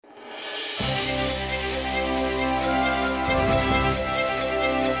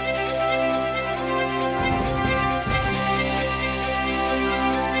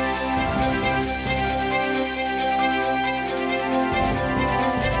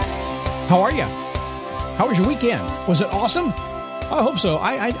How are you? How was your weekend? Was it awesome? I hope so.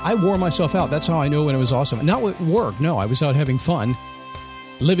 I wore myself out. That's how I know when it was awesome. Not with work. No, I was out having fun,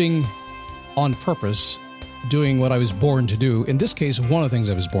 living on purpose, doing what I was born to do. In this case, one of the things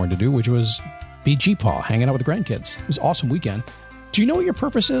I was born to do, which was be G-Paw, hanging out with the grandkids. It was an awesome weekend. Do you know what your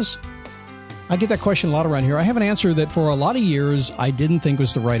purpose is? I get that question a lot around here. I have an answer that for a lot of years I didn't think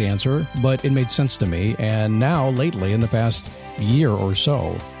was the right answer, but it made sense to me. And now, lately, in the past year or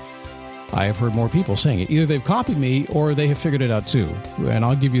so, I have heard more people saying it. Either they've copied me or they have figured it out too. And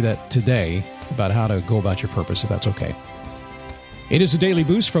I'll give you that today about how to go about your purpose, if that's okay. It is a daily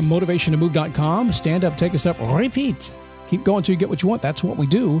boost from motivationtomove.com. Stand up, take a step, repeat. Keep going till you get what you want. That's what we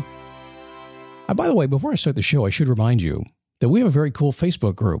do. By the way, before I start the show, I should remind you that we have a very cool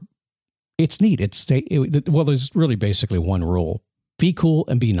Facebook group. It's neat. There's really basically one rule. Be cool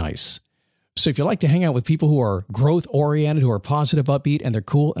and be nice. So if you like to hang out with people who are growth-oriented, who are positive, upbeat, and they're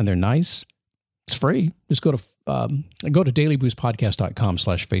cool and they're nice, it's free. Just go to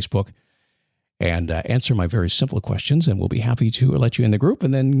dailyboostpodcast.com/Facebook and answer my very simple questions, and we'll be happy to let you in the group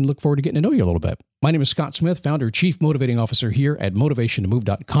and then look forward to getting to know you a little bit. My name is Scott Smith, founder, chief motivating officer here at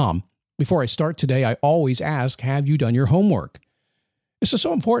motivationtomove.com. Before I start today, I always ask, have you done your homework? This is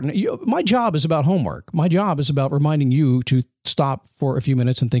so important. My job is about homework. My job is about reminding you to stop for a few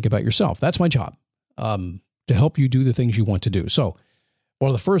minutes and think about yourself. That's my job, to help you do the things you want to do. So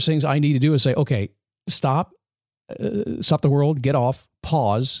one of the first things I need to do is say, okay, stop the world, get off,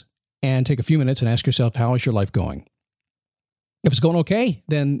 pause, and take a few minutes and ask yourself, how is your life going? If it's going okay,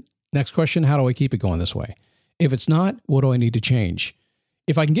 then next question, how do I keep it going this way? If it's not, what do I need to change?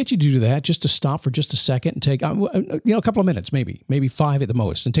 If I can get you to do that, just to stop for just a second and take, a couple of minutes, maybe 5 at the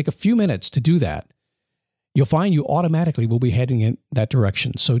most, and take a few minutes to do that, you'll find you automatically will be heading in that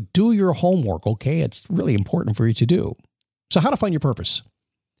direction. So do your homework, okay? It's really important for you to do. So how to find your purpose?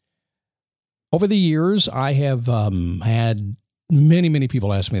 Over the years, I have had many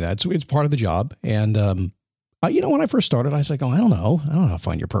people ask me that. It's part of the job. And, when I first started, I was like, I don't know how to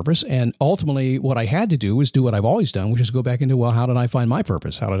find your purpose. And ultimately, what I had to do was do what I've always done, which is go back into, well, how did I find my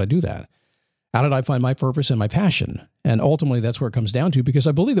purpose? How did I do that? How did I find my purpose and my passion? And ultimately, that's where it comes down to, because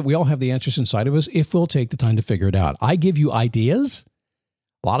I believe that we all have the answers inside of us if we'll take the time to figure it out. I give you ideas.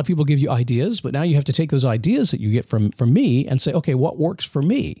 A lot of people give you ideas, but now you have to take those ideas that you get from me and say, okay, what works for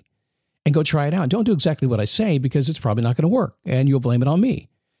me? And go try it out. Don't do exactly what I say, because it's probably not going to work, and you'll blame it on me.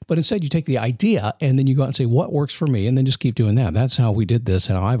 But instead, you take the idea and then you go out and say, what works for me? And then just keep doing that. That's how we did this,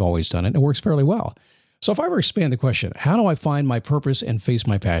 and I've always done it. And it works fairly well. So if I were to expand the question, how do I find my purpose and face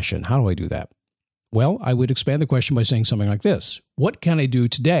my passion? How do I do that? Well, I would expand the question by saying something like this. What can I do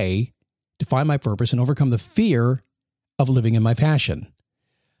today to find my purpose and overcome the fear of living in my passion?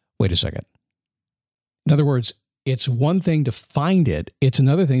 Wait a second. In other words, it's one thing to find it. It's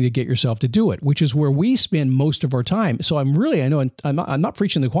another thing to get yourself to do it, which is where we spend most of our time. So I'm not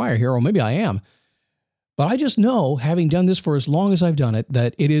preaching the choir here, or maybe I am, but I just know, having done this for as long as I've done it,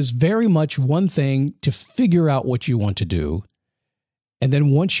 that it is very much one thing to figure out what you want to do. And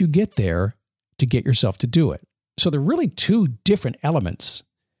then once you get there, to get yourself to do it. So they're really two different elements.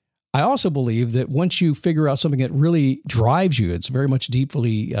 I also believe that once you figure out something that really drives you, it's very much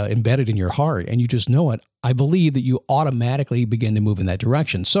deeply embedded in your heart, and you just know it, I believe that you automatically begin to move in that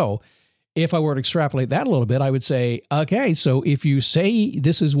direction. So if I were to extrapolate that a little bit, I would say, okay, so if you say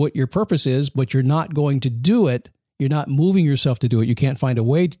this is what your purpose is, but you're not going to do it, you're not moving yourself to do it, you can't find a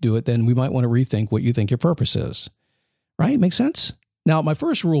way to do it, then we might want to rethink what you think your purpose is. Right? Make sense? Now, my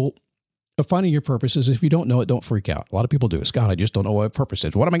first rule of finding your purpose is, if you don't know it, don't freak out. A lot of people do. Scott, I just don't know what my purpose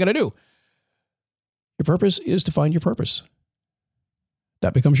is. What am I going to do? Your purpose is to find your purpose.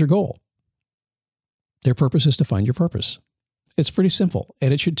 That becomes your goal. Their purpose is to find your purpose. It's pretty simple,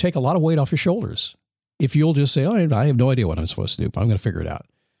 and it should take a lot of weight off your shoulders. If you'll just say, I have no idea what I'm supposed to do, but I'm going to figure it out.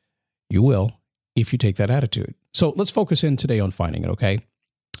 You will, if you take that attitude. So let's focus in today on finding it, okay?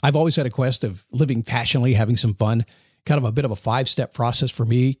 I've always had a quest of living passionately, having some fun, kind of a bit of a 5-step process for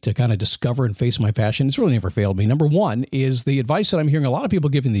me to kind of discover and face my passion. It's really never failed me. Number one is the advice that I'm hearing a lot of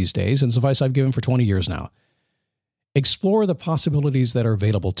people giving these days, and it's advice I've given for 20 years now. Explore the possibilities that are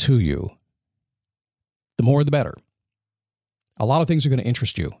available to you. The more, the better. A lot of things are going to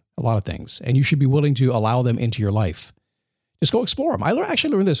interest you, a lot of things, and you should be willing to allow them into your life. Just go explore them. I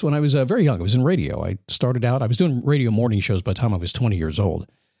actually learned this when I was very young. I was in radio. I was doing radio morning shows by the time I was 20 years old,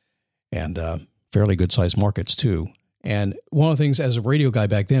 and fairly good-sized markets too. And one of the things as a radio guy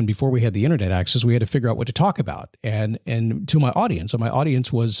back then, before we had the internet access, we had to figure out what to talk about. And to my audience, and my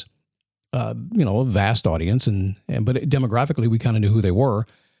audience was, a vast audience, but demographically we kind of knew who they were.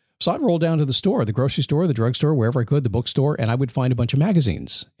 So I'd roll down to the store, the grocery store, the drugstore, wherever I could, the bookstore, and I would find a bunch of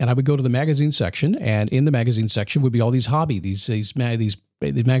magazines. And I would go to the magazine section, and in the magazine section would be all these these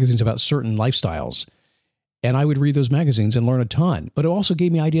magazines about certain lifestyles. And I would read those magazines and learn a ton. But it also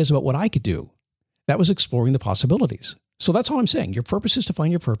gave me ideas about what I could do. That was exploring the possibilities. So that's all I'm saying. Your purpose is to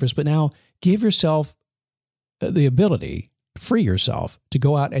find your purpose, but now give yourself the ability, free yourself to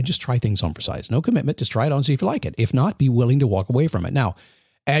go out and just try things on for size. No commitment, just try it on, see if you like it. If not, be willing to walk away from it. Now,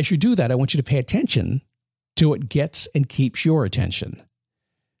 as you do that, I want you to pay attention to what gets and keeps your attention.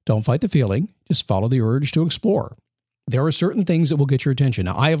 Don't fight the feeling, just follow the urge to explore. There are certain things that will get your attention.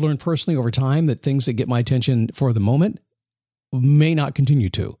 Now, I have learned personally over time that things that get my attention for the moment may not continue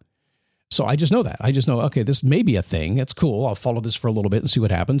to. So I just know that. I just know, okay, this may be a thing. It's cool. I'll follow this for a little bit and see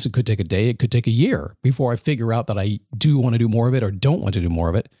what happens. It could take a day. It could take a year before I figure out that I do want to do more of it or don't want to do more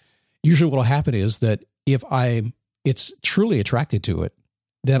of it. Usually what will happen is that if it's truly attracted to it,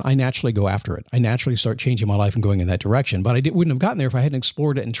 then I naturally go after it. I naturally start changing my life and going in that direction. But wouldn't have gotten there if I hadn't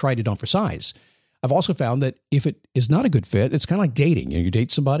explored it and tried it on for size. I've also found that if it is not a good fit, it's kind of like dating. You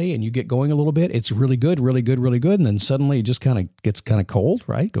date somebody and you get going a little bit. It's really good, really good, really good. And then suddenly it just kind of gets kind of cold,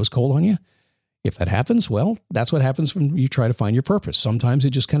 right? Goes cold on you. If that happens, well, that's what happens when you try to find your purpose. Sometimes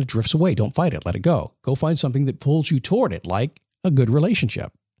it just kind of drifts away. Don't fight it. Let it go. Go find something that pulls you toward it, like a good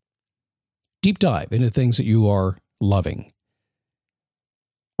relationship. Deep dive into things that you are loving.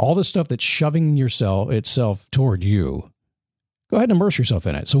 All the stuff that's shoving itself toward you, go ahead and immerse yourself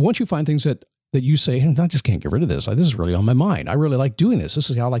in it. So once you find things that you say, hey, I just can't get rid of this. This is really on my mind. I really like doing this. This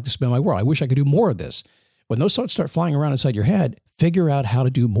is how I like to spend my world. I wish I could do more of this. When those thoughts start flying around inside your head, figure out how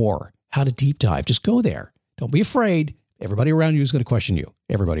to do more, how to deep dive. Just go there. Don't be afraid. Everybody around you is going to question you.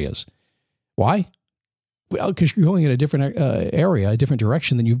 Everybody is. Why? Well, because you're going in a different area, a different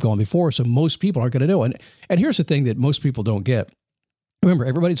direction than you've gone before. So most people aren't going to know. And here's the thing that most people don't get. Remember,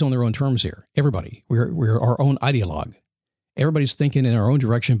 everybody's on their own terms here. Everybody. We're our own ideologue. Everybody's thinking in our own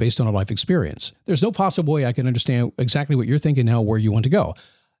direction based on our life experience. There's no possible way I can understand exactly what you're thinking now, where you want to go.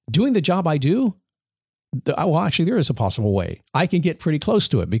 Doing the job I do, well, actually, there is a possible way. I can get pretty close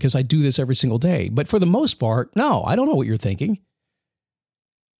to it because I do this every single day. But for the most part, no, I don't know what you're thinking.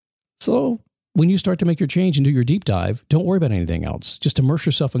 So when you start to make your change and do your deep dive, don't worry about anything else. Just immerse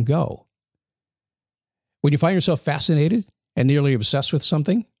yourself and go. When you find yourself fascinated and nearly obsessed with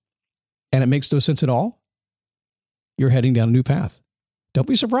something, and it makes no sense at all, you're heading down a new path. Don't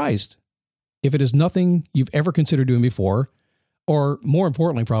be surprised if it is nothing you've ever considered doing before, or more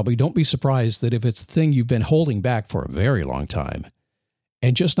importantly, probably don't be surprised that if it's the thing you've been holding back for a very long time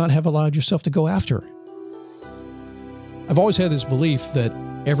and just not have allowed yourself to go after. I've always had this belief that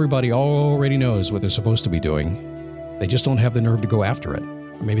everybody already knows what they're supposed to be doing. They just don't have the nerve to go after it.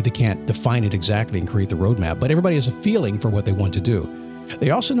 Or maybe they can't define it exactly and create the roadmap, but everybody has a feeling for what they want to do.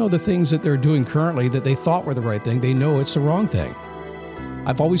 They also know the things that they're doing currently that they thought were the right thing. They know it's the wrong thing.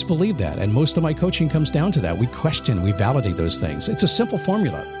 I've always believed that, and most of my coaching comes down to that. We question, we validate those things. It's a simple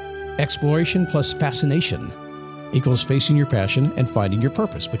formula. Exploration plus fascination equals facing your passion and finding your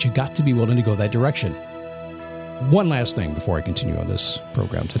purpose, but you got to be willing to go that direction. One last thing before I continue on this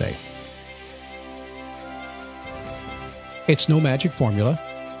program today. It's no magic formula.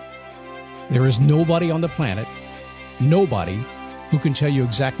 There is nobody on the planet, nobody who can tell you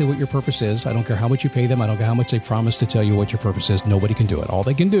exactly what your purpose is. I don't care how much you pay them. I don't care how much they promise to tell you what your purpose is. Nobody can do it. All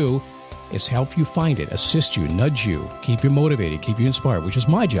they can do is help you find it, assist you, nudge you, keep you motivated, keep you inspired, which is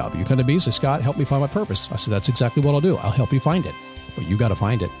my job. You come to me and say, Scott, help me find my purpose. I said, that's exactly what I'll do. I'll help you find it. But you got to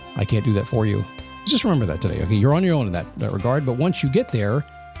find it. I can't do that for you. Just remember that today. Okay, you're on your own in that regard. But once you get there,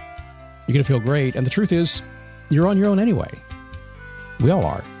 you're going to feel great. And the truth is, you're on your own anyway. We all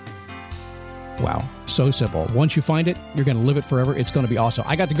are. Wow. So simple. Once you find it, you're going to live it forever. It's going to be awesome.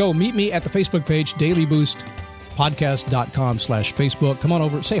 I got to go. Meet me at the Facebook page, dailyboostpodcast.com/Facebook. Come on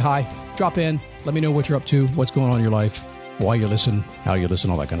over. Say hi. Drop in. Let me know what you're up to, what's going on in your life, why you listen, how you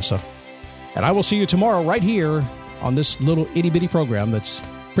listen, all that kind of stuff. And I will see you tomorrow right here on this little itty-bitty program that's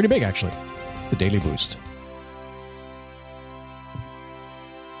pretty big, actually, the Daily Boost.